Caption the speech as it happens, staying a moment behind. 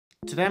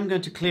Today I'm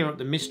going to clear up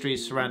the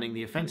mysteries surrounding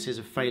the offences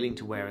of failing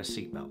to wear a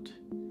seatbelt.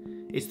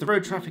 It's the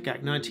Road Traffic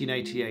Act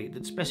 1988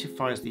 that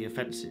specifies the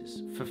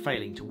offences for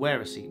failing to wear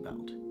a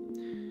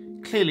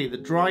seatbelt. Clearly the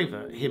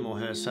driver, him or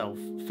herself,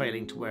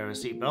 failing to wear a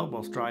seatbelt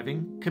whilst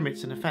driving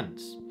commits an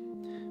offence.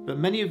 But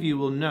many of you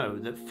will know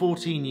that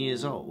 14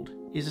 years old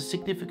is a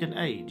significant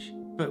age,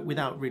 but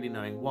without really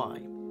knowing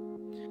why.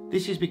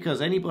 This is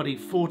because anybody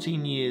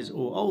 14 years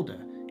or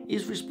older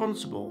is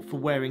responsible for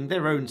wearing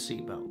their own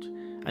seatbelt,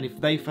 and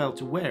if they fail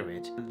to wear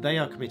it, they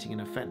are committing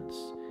an offence.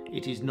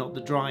 It is not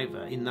the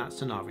driver in that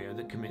scenario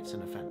that commits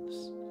an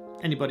offence.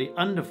 Anybody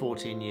under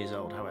 14 years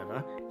old,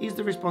 however, is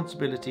the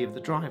responsibility of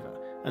the driver,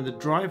 and the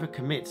driver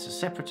commits a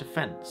separate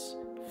offence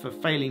for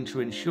failing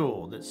to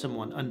ensure that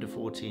someone under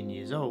 14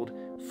 years old,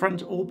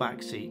 front or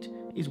back seat,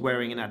 is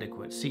wearing an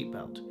adequate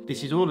seatbelt.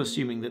 This is all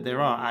assuming that there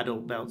are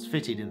adult belts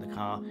fitted in the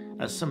car,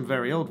 as some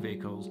very old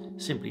vehicles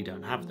simply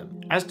don't have them.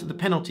 As to the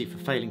penalty for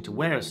failing to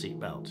wear a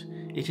seatbelt,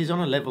 it is on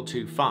a level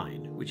 2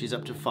 fine, which is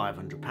up to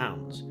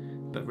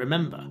 £500. But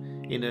remember,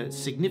 in a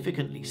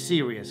significantly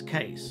serious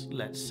case,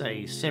 let's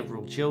say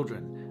several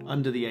children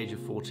under the age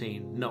of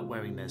 14 not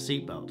wearing their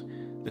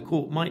seatbelt, the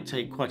court might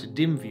take quite a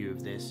dim view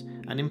of this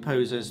and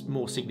impose a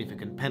more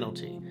significant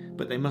penalty,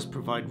 but they must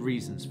provide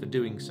reasons for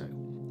doing so.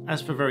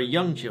 As for very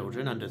young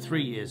children under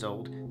 3 years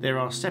old, there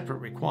are separate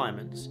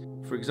requirements.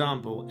 For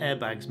example,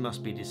 airbags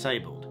must be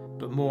disabled,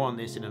 but more on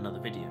this in another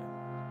video.